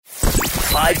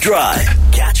F45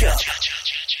 Drive. Catch up.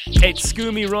 It's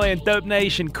Scoomy, Roy, and Dope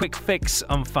Nation. Quick fix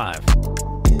on 5.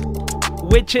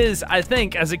 Which is, I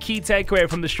think, as a key takeaway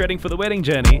from the shredding for the wedding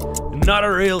journey, not a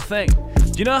real thing.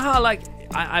 Do you know how,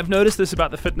 I've noticed this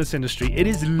about the fitness industry? It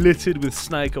is littered with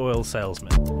snake oil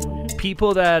salesmen.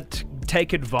 People that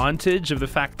take advantage of the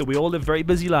fact that we all live very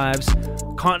busy lives,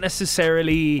 can't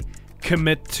necessarily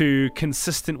commit to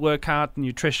consistent workout and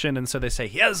nutrition, and so they say,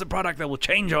 here's a product that will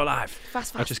change your life.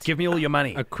 Fast. Just give me all your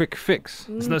money. A quick fix.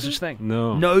 There's no such thing.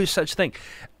 No such thing.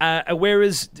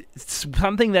 Whereas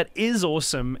something that is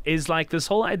awesome is like this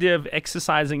whole idea of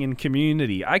exercising in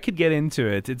community. I could get into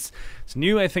it. It's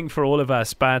new, I think, for all of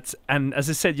us. And as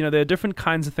I said, there are different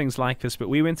kinds of things like this. But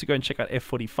we went to go and check out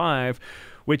F45,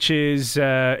 which is,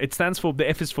 the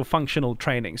F is for functional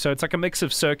training. So it's like a mix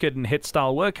of circuit and HIIT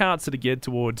style workouts that are geared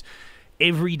towards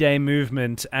everyday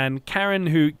movement. And Karen,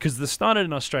 because this started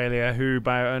in Australia, who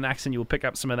by her own accent you'll pick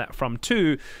up some of that from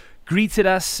too, greeted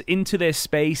us into their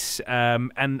space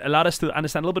and allowed us to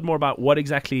understand a little bit more about what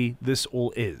exactly this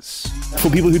all is. For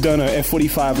people who don't know,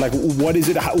 F45, what is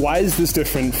it? Why is this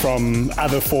different from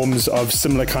other forms of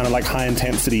similar kind of high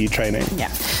intensity training? Yeah.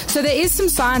 So there is some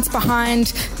science behind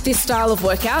this style of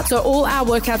workout. So all our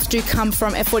workouts do come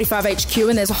from F45 HQ,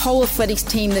 and there's a whole athletics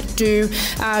team that do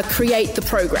create the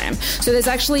program. So there's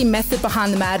actually method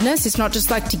behind the madness. It's not just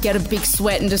to get a big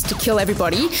sweat and just to kill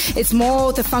everybody. It's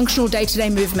more the functional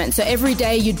day-to-day movement. So every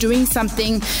day you're doing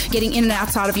something, getting in and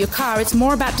outside of your car. It's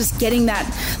more about just getting that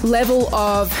level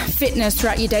of fitness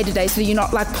throughout your day-to-day, so you're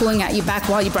not pulling out your back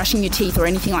while you're brushing your teeth or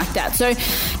anything like that. So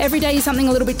every day is something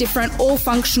a little bit different, all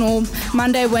functional.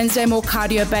 Monday, Wednesday, more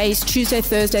cardio-based. Tuesday,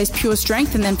 Thursday is pure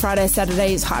strength. And then Friday,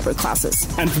 Saturday is hybrid classes.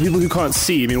 And for people who can't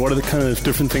see, what are the kind of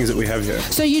different things that we have here?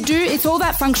 So it's all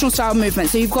that functional style movement.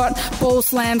 So you've got ball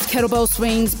slams, kettlebell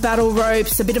swings, battle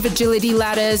ropes, a bit of agility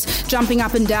ladders, jumping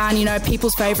up and down,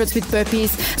 people's favorites with burpees.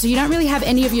 So you don't really have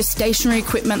any of your stationary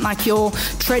equipment like your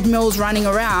treadmills running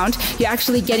around. You're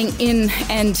actually getting in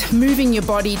and moving your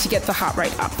body to get the heart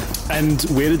rate up. And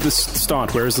where did this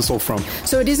start? Where is this all from?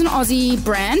 So it is an Aussie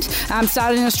brand.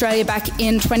 Started in Australia back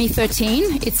in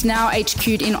 2013. It's now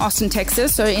HQ'd in Austin,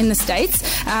 Texas, so in the States.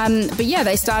 But yeah,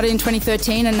 they started in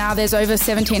 2013, and now there's over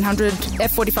 1,700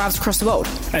 F45s across the world.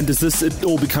 And does it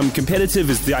all become competitive?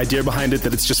 Is the idea behind it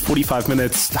that it's just 45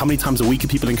 minutes? How many times a week are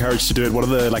people encouraged to do it? What are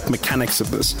the mechanics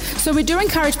of this? So we do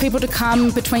encourage people to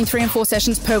come between 3 and 4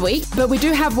 sessions per week, but we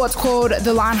do have what's called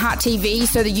the Lionheart TV,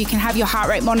 so that you can have your heart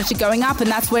rate monitor going up, and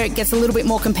that's where it gets a little bit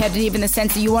more competitive in the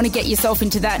sense that you want to get yourself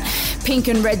into that pink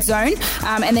and red zone,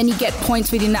 and then you get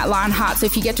points within that Lionheart. So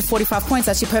if you get to 45 points,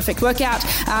 that's your perfect workout,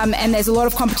 and there's a lot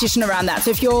of competition around that.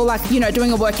 So if you're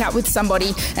doing a workout with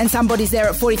somebody and somebody's there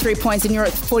at 43 points and you're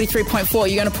at 43.4,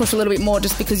 you're going to push a little bit more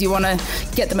just because you want to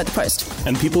get them at the post.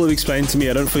 And people have explained to me,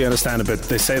 I don't fully understand it, but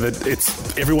they say that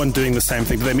it's everyone doing the same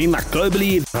thing. Do they mean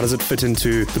globally? How does it fit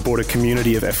into the broader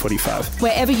community of F45?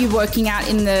 Wherever you're working out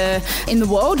in the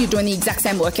world, you're doing the exact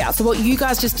same workout. So what you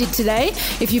guys just did today,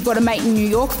 if you've got a mate in New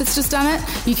York that's just done it,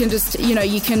 you can just,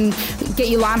 you can get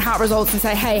your Lionheart results and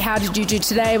say, hey, how did you do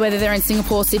today? Whether they're in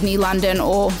Singapore, Sydney, London,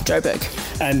 or Joburg.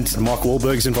 And Mark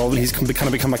Wahlberg's involved, and he's kind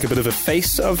of become a bit of a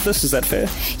face of this. Is that fair?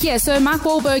 Yeah, so Mark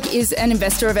Wahlberg is an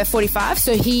investor of F45.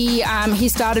 So he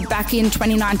started back in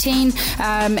 2019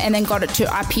 and then got it to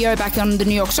IPO back on the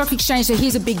New York Stock Exchange. So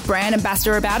he's a big brand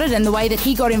ambassador about it. And the way that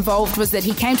he got involved was that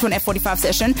he came to an F45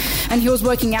 session and he was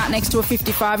working out next to a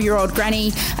 55-year-old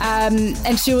granny.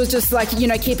 And she was just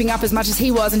keeping up as much as he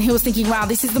was. And he was thinking, wow,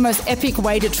 this is the most epic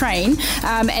way to train.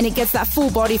 And it gets that full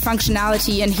body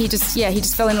functionality. And he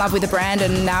just fell in love with the brand,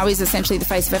 and now he's essentially the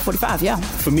face of F45, yeah.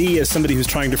 For me, as somebody who's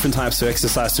trying different types of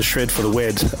exercise to shred for the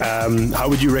wed, how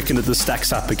would you reckon that this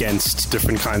stacks up against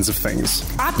different kinds of things?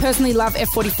 I personally love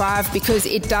F45 because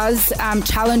it does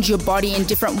challenge your body in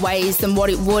different ways than what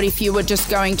it would if you were just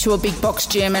going to a big box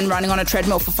gym and running on a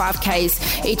treadmill for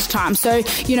 5Ks each time. So,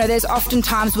 there's often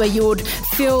times where you would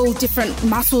feel different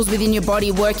muscles within your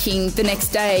body working the next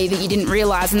day that you didn't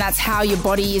realize, and that's how your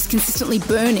body is consistently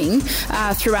burning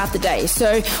throughout the day.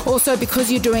 So also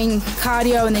because you're doing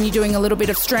cardio and then you're doing a little bit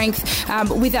of strength,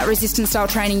 with that resistance style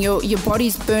training, your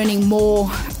body's burning more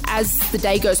as the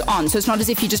day goes on. So it's not as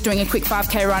if you're just doing a quick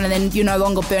 5K run and then you're no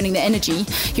longer burning the energy.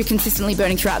 You're consistently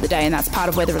burning throughout the day, and that's part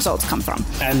of where the results come from.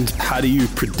 And how do you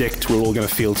predict we're all going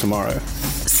to feel tomorrow?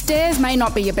 stairs may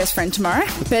not be your best friend tomorrow,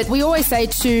 but we always say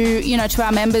to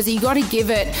our members, you got to give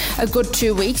it a good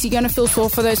 2 weeks. You're going to feel sore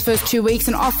for those first 2 weeks,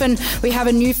 and often we have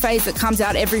a new phase that comes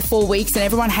out every 4 weeks, and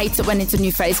everyone hates it when it's a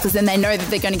new phase because then they know that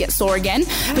they're going to get sore again.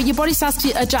 But your body starts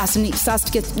to adjust and it starts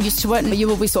to get used to it, and you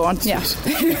will be sore. Yeah.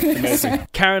 Amazing.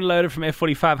 Karen Loader from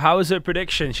F45, how was her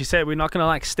prediction? She said we're not going to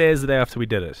like stairs the day after we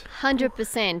did it.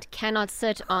 100%. Cannot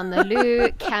sit on the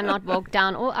loo, cannot walk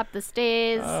down or up the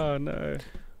stairs. Oh, no.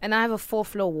 And I have a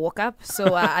 4th-floor walk-up,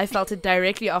 so I felt it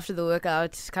directly after the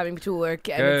workout coming to work,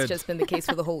 and Good. it's just been the case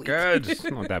for the whole week. Good. It's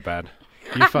not that bad.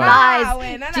 You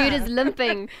fine. Lies. Jude is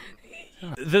limping.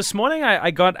 This morning I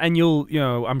got, and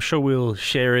I'm sure we'll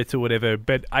share it or whatever,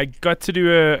 but I got to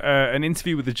do an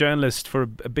interview with a journalist for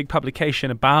a big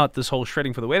publication about this whole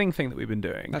shredding for the wedding thing that we've been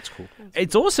doing. That's cool.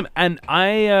 It's awesome. And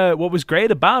what was great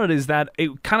about it is that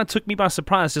it kind of took me by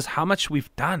surprise just how much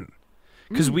we've done.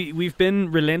 Because we've been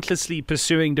relentlessly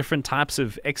pursuing different types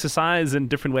of exercise and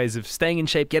different ways of staying in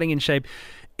shape, getting in shape.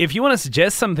 If you want to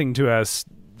suggest something to us,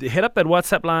 hit up that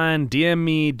WhatsApp line, DM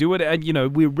me, do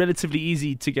it. We're relatively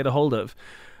easy to get a hold of.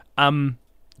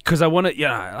 Because I want to,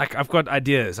 I've got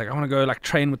ideas. Like I want to go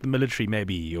train with the military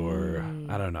maybe, or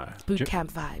I don't know. Boot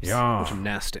camp vibes. Yeah.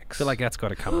 Gymnastics. I feel like that's got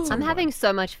to come at some I'm point. having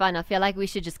so much fun. I feel like we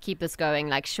should just keep this going,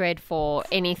 shred for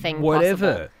anything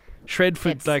Whatever. possible. Shred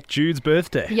for Jude's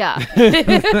birthday. Yeah.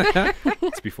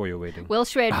 It's before your wedding. We'll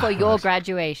shred for your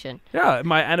graduation. Yeah,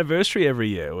 my anniversary every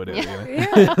year or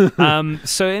whatever.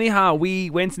 So anyhow, we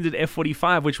went and did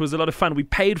F45, which was a lot of fun. We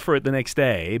paid for it the next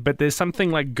day, but there's something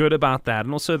good about that.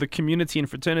 And also the community and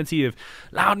fraternity of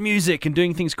loud music and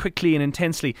doing things quickly and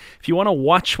intensely. If you want to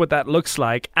watch what that looks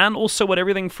like, and also what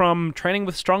everything from training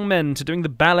with strongmen to doing the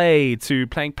ballet to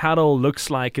playing paddle looks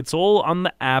like, it's all on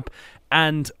the app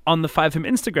and on the 5M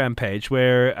Instagram page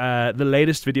where the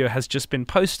latest video has just been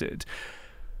posted.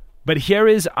 But here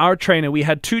is our trainer. We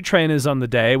had 2 trainers on the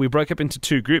day. We broke up into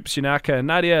 2 groups, Yunaka and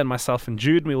Nadia, and myself and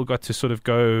Jude. We all got to sort of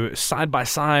go side by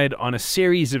side on a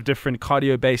series of different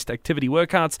cardio-based activity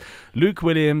workouts. Luke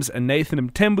Williams and Nathan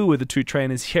Mtembu were the 2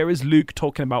 trainers. Here is Luke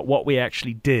talking about what we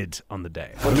actually did on the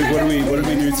day. What did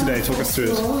we do today? Talk us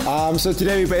through it. So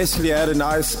today we basically had a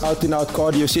nice out-and-out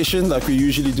cardio session like we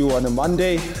usually do on a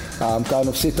Monday, kind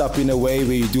of set up in a way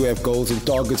where you do have goals and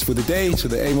targets for the day. So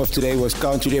the aim of today was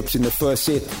count your reps in the first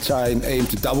set, try and aim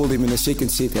to double them in the second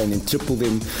set and then triple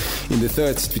them in the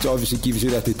third set, which obviously gives you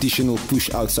that additional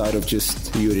push outside of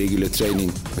just your regular training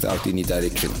without any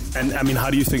direction. And how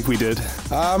do you think we did?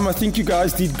 I think you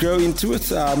guys did grow into it.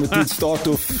 It did start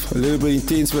off a little bit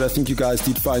intense, but I think you guys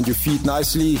did find your feet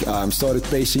nicely. Started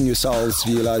pacing yourselves,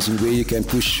 realizing where you can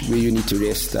push, where you need to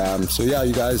rest.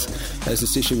 You guys, as the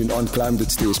session went on, climbed the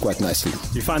stairs quite nicely.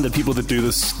 You find that people that do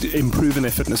this improve in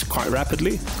their fitness quite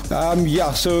rapidly?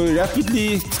 So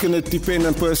rapidly it's going to depend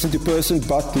on person to person,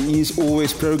 but there is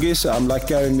always progress. Like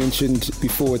Karen mentioned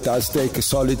before, it does take a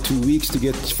solid 2 weeks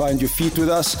to find your feet with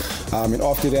us. And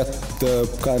after that, the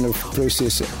kind of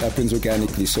process happens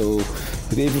organically. So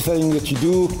with everything that you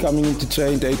do, coming into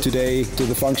train day to day, to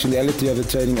the functionality of the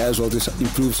training as well, just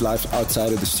improves life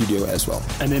outside of the studio as well.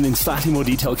 And then in slightly more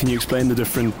detail, can you explain the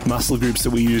different muscle groups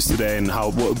that we use today and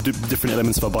what different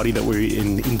elements of our body that we're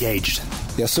engaged?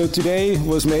 Yeah, so today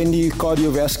was mainly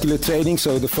cardiovascular training,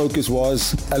 so the focus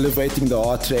was elevating the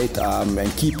heart rate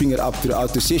and keeping it up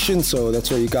throughout the session. So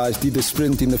that's why you guys did the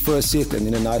sprint in the first set and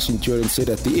then a nice endurance set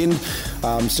at the end.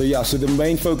 So the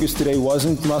main focus today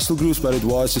wasn't muscle groups, but it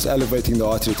was just elevating the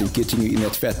heart rate and getting you in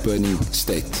that fat burning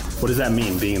state. What does that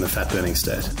mean, being in the fat burning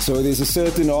state? So there's a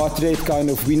certain heart rate kind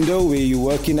of window where you're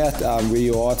working at, where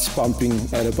your heart's pumping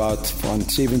at about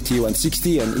 170,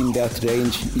 160, and in that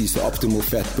range is the optimal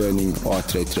fat burning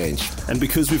heart rate range. And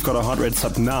because we've got our heart rates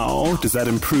up now, does that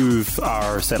improve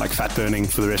our, fat burning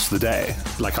for the rest of the day?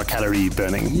 Like our calorie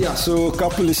burning? Yeah, so a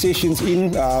couple of sessions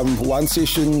in, one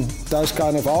session does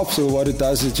kind of help. So what it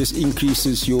does is just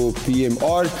increases your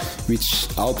BMR, which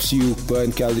helps you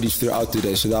burn calories throughout the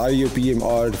day. So the higher your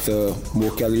BMR, the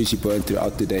more calories you burn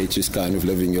throughout the day, just kind of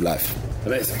living your life.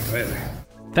 Amazing.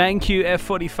 Thank you,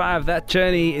 F45. That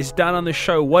journey is done on the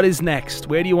show. What is next?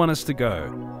 Where do you want us to go?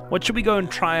 What should we go and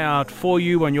try out for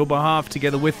you, on your behalf,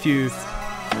 together with you?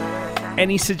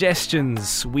 Any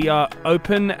suggestions? We are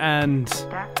open and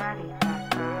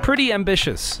pretty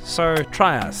ambitious. So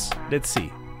try us. Let's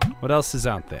see. What else is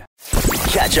out there?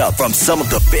 Catch up from some of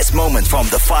the best moments from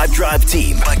the 5 Drive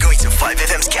team by going to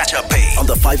 5FM's catch-up page on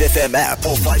the 5FM app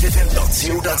or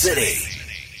 5FM.co.za.